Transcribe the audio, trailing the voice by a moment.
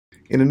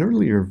In an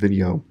earlier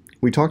video,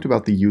 we talked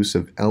about the use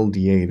of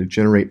LDA to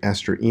generate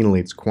ester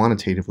enolates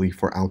quantitatively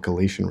for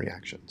alkylation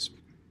reactions.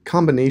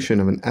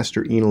 Combination of an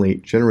ester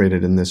enolate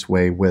generated in this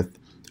way with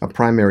a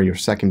primary or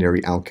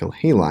secondary alkyl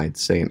halide,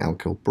 say an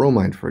alkyl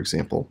bromide for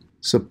example,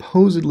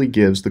 supposedly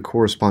gives the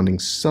corresponding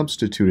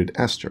substituted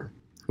ester,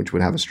 which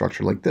would have a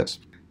structure like this.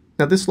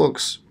 Now this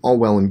looks all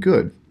well and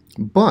good,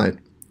 but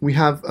we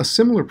have a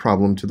similar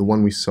problem to the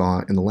one we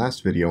saw in the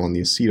last video on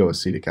the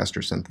acetoacetic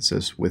ester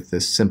synthesis with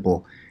this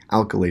simple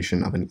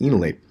alkylation of an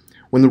enolate.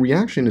 When the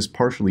reaction is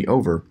partially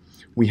over,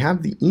 we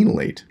have the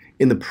enolate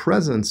in the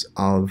presence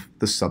of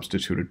the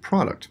substituted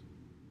product.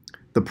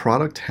 The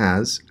product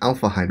has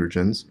alpha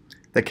hydrogens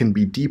that can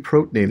be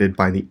deprotonated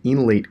by the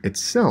enolate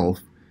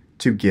itself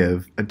to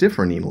give a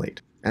different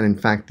enolate. And in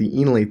fact,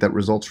 the enolate that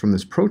results from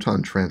this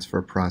proton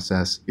transfer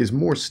process is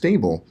more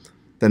stable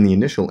than the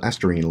initial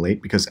ester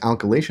enolate because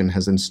alkylation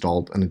has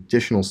installed an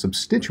additional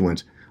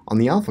substituent on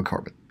the alpha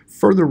carbon.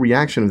 Further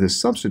reaction of this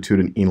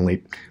substituted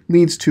enolate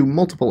leads to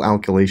multiple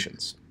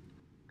alkylations.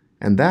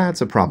 And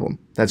that's a problem.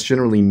 That's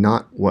generally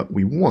not what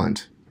we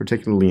want,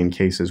 particularly in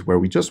cases where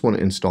we just want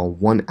to install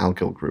one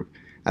alkyl group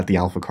at the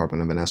alpha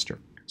carbon of an ester.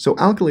 So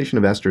alkylation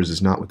of esters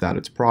is not without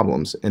its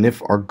problems, and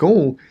if our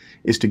goal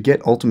is to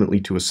get ultimately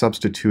to a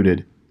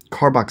substituted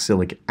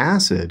carboxylic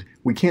acid,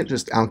 we can't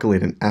just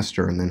alkylate an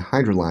ester and then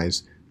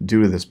hydrolyze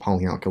due to this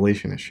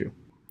polyalkylation issue.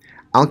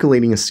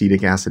 Alkylating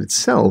acetic acid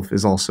itself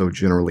is also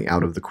generally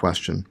out of the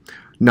question,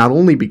 not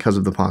only because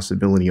of the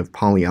possibility of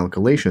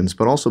polyalkylations,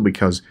 but also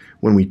because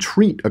when we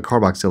treat a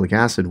carboxylic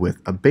acid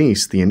with a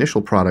base, the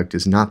initial product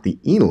is not the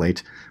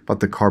enolate, but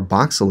the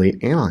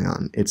carboxylate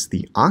anion. It's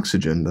the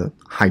oxygen, the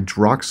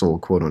hydroxyl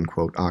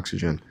quote-unquote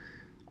oxygen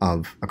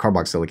of a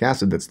carboxylic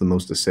acid that's the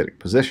most acidic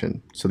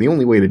position. So the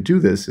only way to do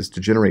this is to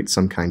generate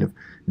some kind of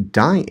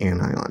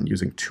dianion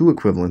using two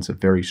equivalents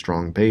of very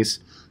strong base,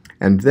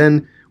 and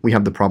then we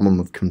have the problem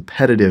of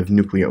competitive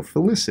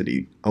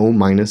nucleophilicity. O-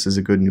 is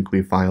a good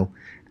nucleophile,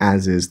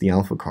 as is the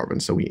alpha carbon,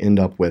 so we end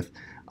up with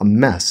a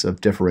mess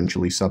of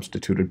differentially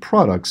substituted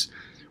products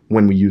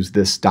when we use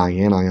this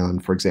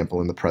dianion, for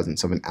example, in the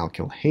presence of an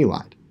alkyl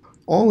halide.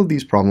 All of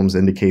these problems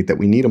indicate that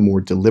we need a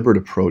more deliberate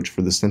approach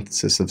for the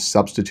synthesis of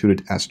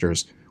substituted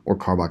esters or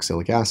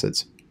carboxylic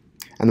acids.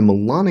 And the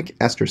malonic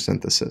ester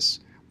synthesis,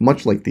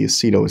 much like the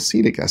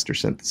acetoacetic ester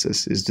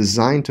synthesis, is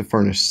designed to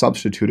furnish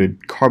substituted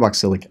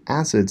carboxylic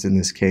acids in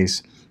this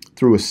case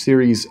through a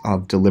series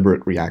of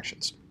deliberate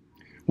reactions.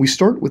 We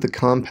start with a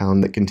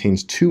compound that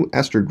contains two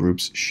ester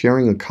groups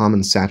sharing a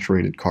common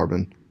saturated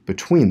carbon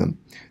between them.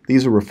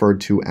 These are referred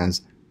to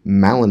as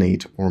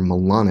malonate or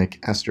malonic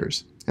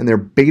esters. And they're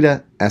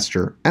beta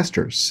ester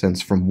esters,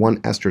 since from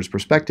one ester's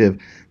perspective,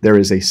 there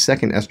is a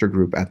second ester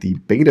group at the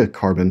beta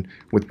carbon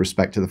with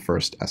respect to the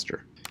first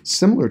ester.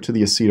 Similar to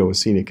the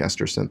acetoacetic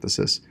ester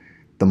synthesis,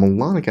 the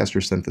malonic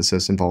ester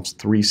synthesis involves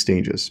three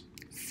stages.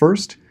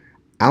 First,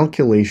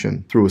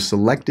 alkylation through a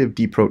selective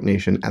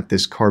deprotonation at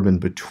this carbon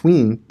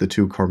between the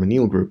two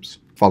carbonyl groups,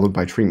 followed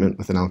by treatment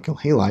with an alkyl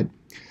halide.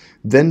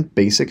 Then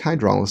basic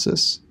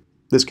hydrolysis.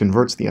 This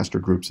converts the ester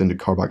groups into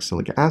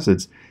carboxylic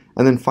acids.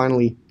 And then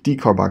finally,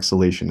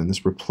 decarboxylation, and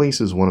this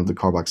replaces one of the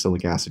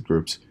carboxylic acid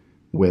groups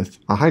with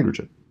a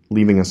hydrogen,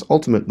 leaving us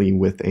ultimately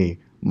with a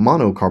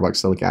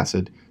monocarboxylic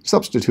acid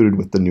substituted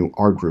with the new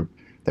R group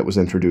that was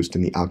introduced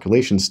in the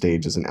alkylation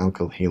stage as an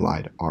alkyl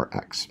halide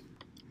RX.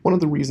 One of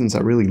the reasons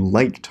I really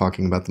like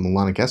talking about the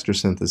malonic ester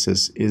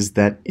synthesis is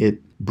that it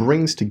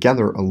brings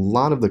together a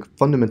lot of the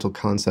fundamental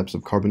concepts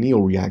of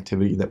carbonyl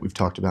reactivity that we've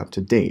talked about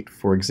to date.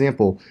 For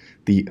example,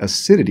 the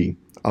acidity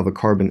of a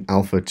carbon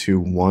alpha to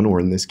 1, or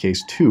in this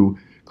case 2,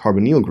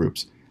 carbonyl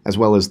groups, as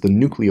well as the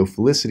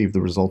nucleophilicity of the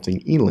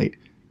resulting enolate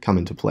come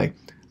into play.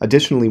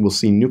 Additionally, we'll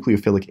see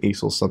nucleophilic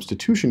acyl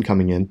substitution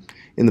coming in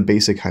the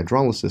basic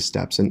hydrolysis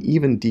steps, and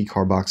even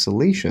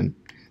decarboxylation.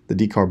 The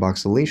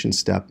decarboxylation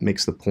step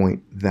makes the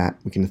point that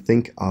we can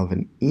think of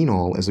an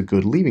enol as a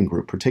good leaving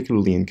group,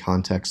 particularly in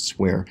contexts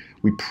where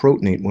we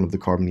protonate one of the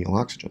carbonyl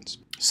oxygens.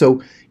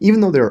 So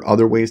even though there are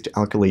other ways to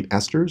alkylate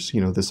esters,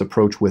 this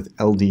approach with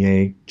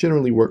LDA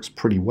generally works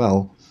pretty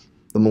well,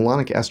 the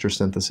malonic ester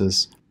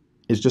synthesis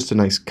is just a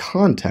nice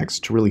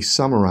context to really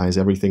summarize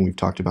everything we've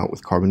talked about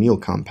with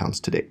carbonyl compounds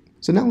to date.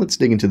 So now let's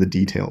dig into the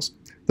details.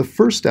 The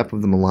first step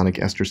of the malonic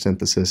ester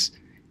synthesis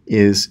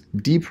is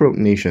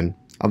deprotonation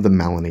of the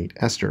malonate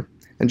ester.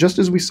 And just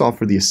as we saw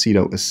for the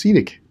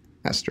acetoacetic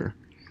ester,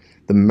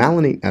 the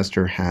malonate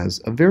ester has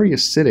a very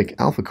acidic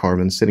alpha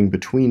carbon sitting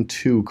between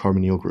two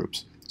carbonyl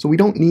groups. So we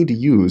don't need to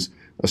use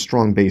a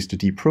strong base to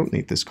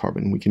deprotonate this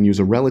carbon. We can use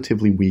a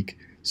relatively weak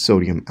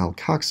sodium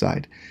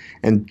alkoxide.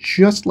 And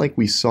just like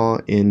we saw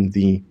in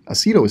the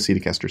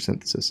acetoacetic ester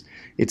synthesis,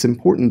 it's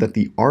important that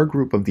the R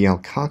group of the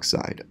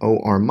alkoxide,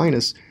 OR-,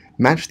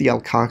 match the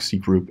alkoxy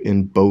group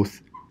in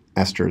both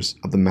esters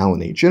of the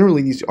malonate.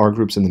 Generally, these R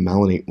groups in the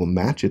malonate will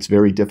match. It's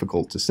very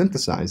difficult to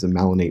synthesize a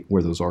malonate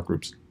where those R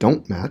groups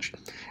don't match,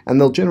 and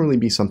they'll generally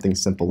be something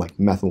simple like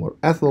methyl or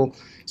ethyl,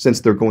 since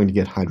they're going to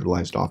get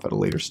hydrolyzed off at a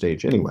later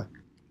stage anyway.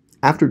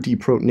 After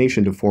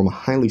deprotonation to form a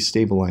highly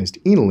stabilized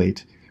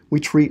enolate, we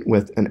treat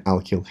with an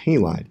alkyl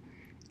halide.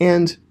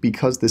 And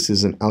because this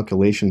is an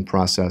alkylation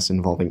process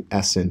involving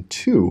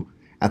SN2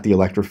 at the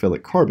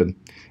electrophilic carbon,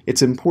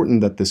 it's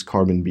important that this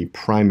carbon be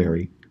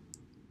primary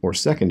or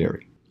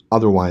secondary.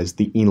 Otherwise,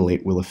 the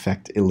enolate will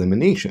affect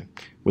elimination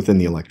within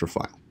the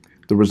electrophile.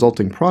 The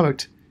resulting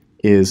product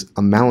is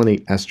a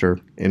malonate ester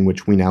in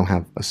which we now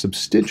have a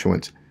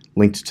substituent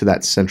linked to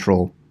that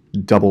central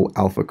double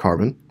alpha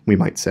carbon, we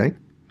might say.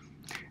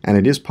 And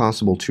it is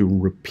possible to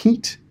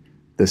repeat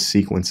this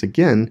sequence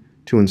again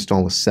to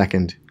install a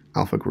second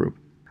alpha group.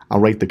 I'll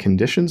write the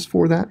conditions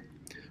for that,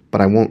 but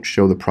I won't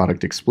show the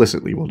product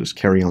explicitly. We'll just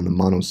carry on the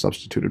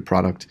mono-substituted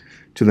product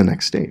to the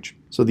next stage.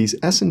 So these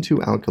SN2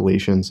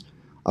 alkylations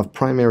of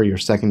primary or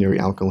secondary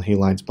alkyl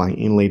halides by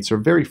enolates are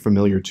very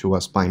familiar to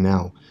us by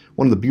now.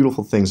 One of the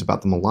beautiful things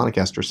about the malonic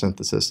ester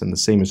synthesis, and the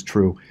same is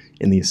true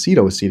in the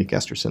acetoacetic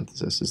ester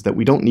synthesis, is that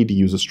we don't need to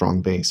use a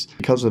strong base.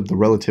 Because of the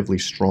relatively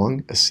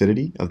strong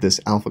acidity of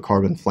this alpha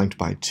carbon flanked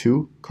by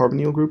 2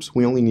 carbonyl groups,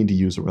 we only need to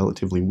use a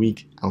relatively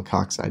weak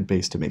alkoxide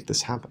base to make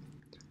this happen.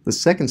 The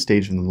second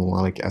stage of the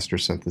malonic ester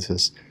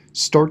synthesis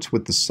starts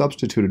with the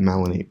substituted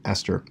malonate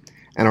ester,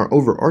 and our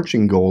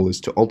overarching goal is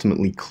to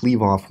ultimately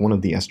cleave off one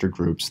of the ester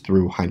groups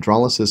through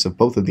hydrolysis of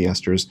both of the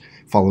esters,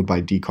 followed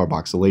by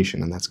decarboxylation,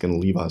 and that's going to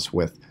leave us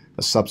with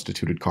a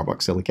substituted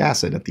carboxylic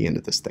acid at the end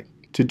of this thing.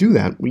 To do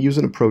that, we use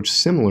an approach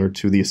similar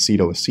to the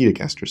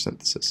acetoacetic ester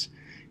synthesis.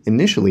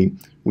 Initially,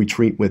 we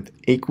treat with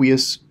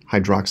aqueous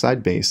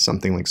hydroxide base,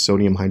 something like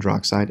sodium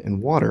hydroxide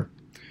and water,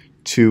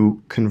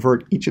 to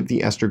convert each of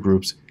the ester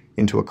groups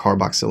into a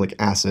carboxylic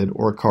acid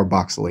or a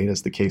carboxylate,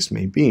 as the case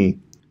may be,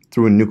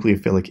 through a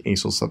nucleophilic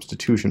acyl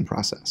substitution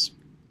process.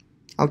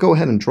 I'll go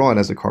ahead and draw it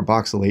as a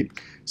carboxylate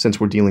since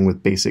we're dealing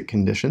with basic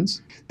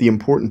conditions. The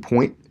important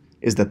point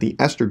is that the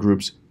ester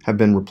groups have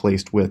been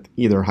replaced with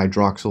either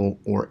hydroxyl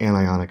or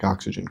anionic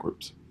oxygen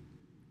groups.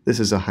 This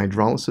is a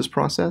hydrolysis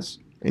process,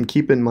 and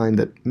keep in mind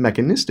that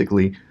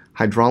mechanistically,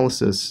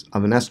 hydrolysis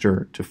of an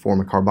ester to form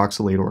a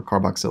carboxylate or a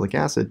carboxylic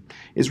acid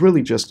is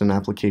really just an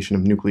application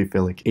of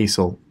nucleophilic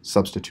acyl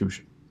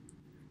substitution.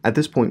 At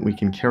this point, we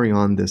can carry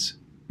on this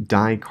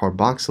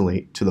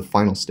dicarboxylate to the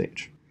final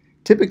stage.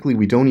 Typically,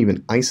 we don't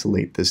even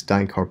isolate this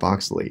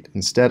dicarboxylate,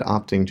 instead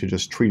opting to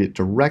just treat it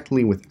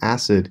directly with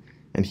acid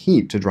and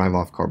heat to drive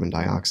off carbon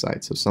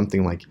dioxide. So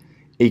something like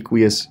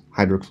aqueous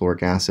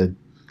hydrochloric acid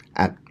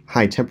at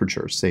high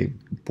temperatures, say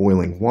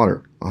boiling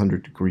water,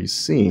 100 degrees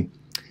C,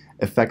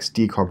 affects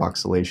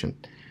decarboxylation.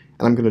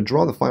 And I'm going to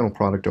draw the final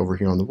product over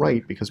here on the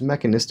right because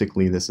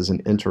mechanistically this is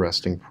an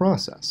interesting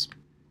process.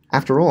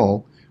 After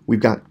all, we've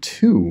got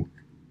 2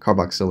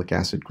 carboxylic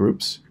acid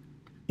groups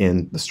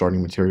in the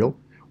starting material,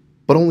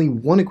 but only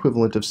one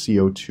equivalent of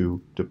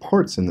CO2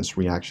 departs in this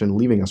reaction,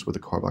 leaving us with a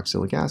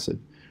carboxylic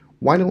acid.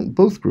 Why don't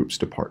both groups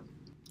depart?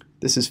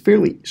 This is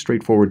fairly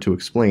straightforward to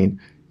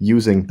explain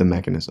using the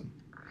mechanism.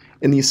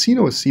 In the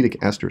acetoacetic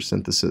ester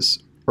synthesis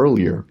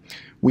earlier,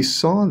 we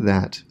saw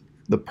that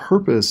the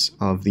purpose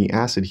of the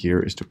acid here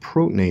is to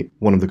protonate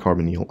one of the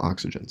carbonyl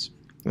oxygens.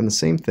 And the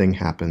same thing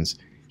happens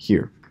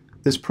here.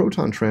 This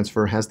proton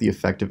transfer has the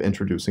effect of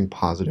introducing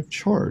positive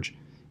charge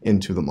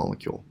into the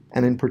molecule.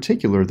 And in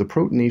particular, the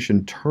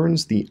protonation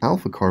turns the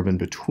alpha carbon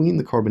between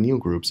the carbonyl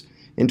groups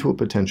into a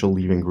potential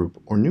leaving group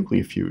or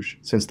nucleofuge,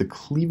 since the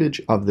cleavage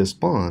of this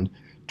bond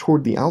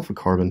toward the alpha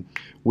carbon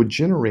would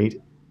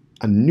generate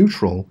a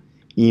neutral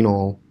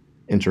enol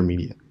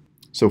intermediate.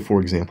 So for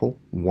example,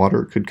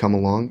 water could come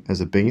along as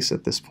a base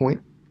at this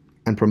point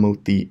and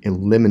promote the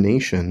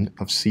elimination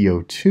of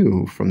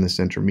CO2 from this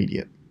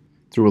intermediate.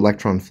 Through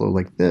electron flow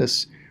like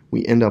this,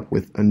 we end up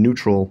with a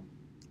neutral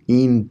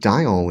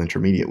enediol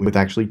intermediate with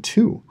actually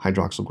 2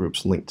 hydroxyl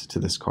groups linked to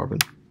this carbon.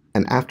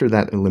 And after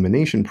that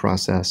elimination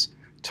process,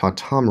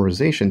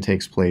 tautomerization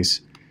takes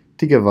place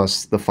to give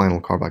us the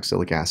final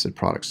carboxylic acid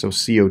product. So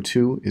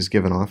CO2 is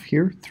given off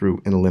here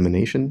through an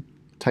elimination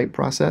type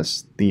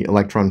process. The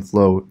electron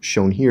flow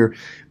shown here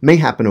may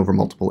happen over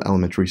multiple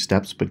elementary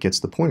steps, but gets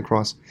the point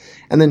across.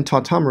 And then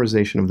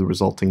tautomerization of the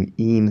resulting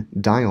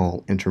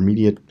enediol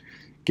intermediate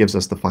gives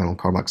us the final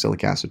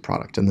carboxylic acid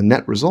product. And the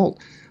net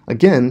result,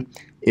 again,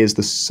 is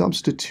the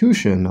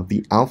substitution of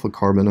the alpha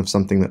carbon of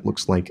something that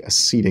looks like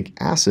acetic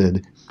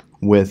acid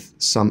with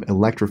some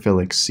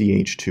electrophilic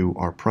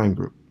CH2R'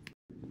 group.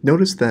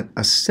 Notice that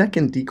a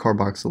second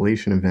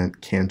decarboxylation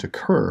event can't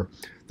occur.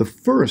 The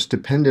first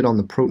depended on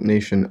the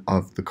protonation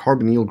of the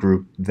carbonyl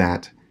group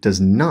that does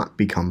not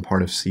become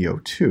part of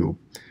CO2.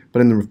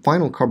 But in the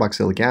final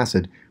carboxylic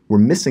acid, we're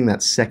missing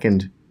that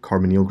second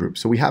carbonyl group.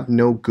 So we have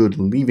no good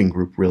leaving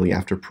group really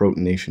after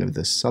protonation of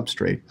this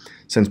substrate,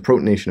 since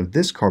protonation of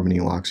this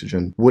carbonyl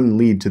oxygen wouldn't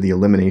lead to the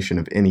elimination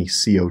of any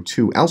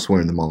CO2 elsewhere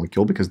in the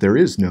molecule because there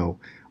is no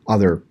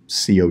other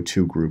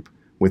CO2 group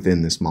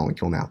within this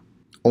molecule now.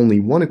 Only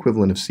one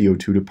equivalent of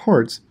CO2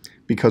 departs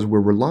because we're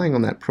relying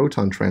on that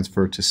proton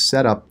transfer to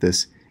set up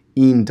this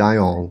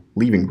enediol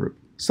leaving group.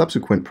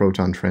 Subsequent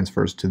proton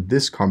transfers to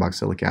this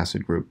carboxylic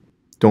acid group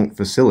don't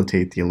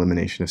facilitate the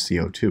elimination of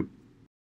CO2.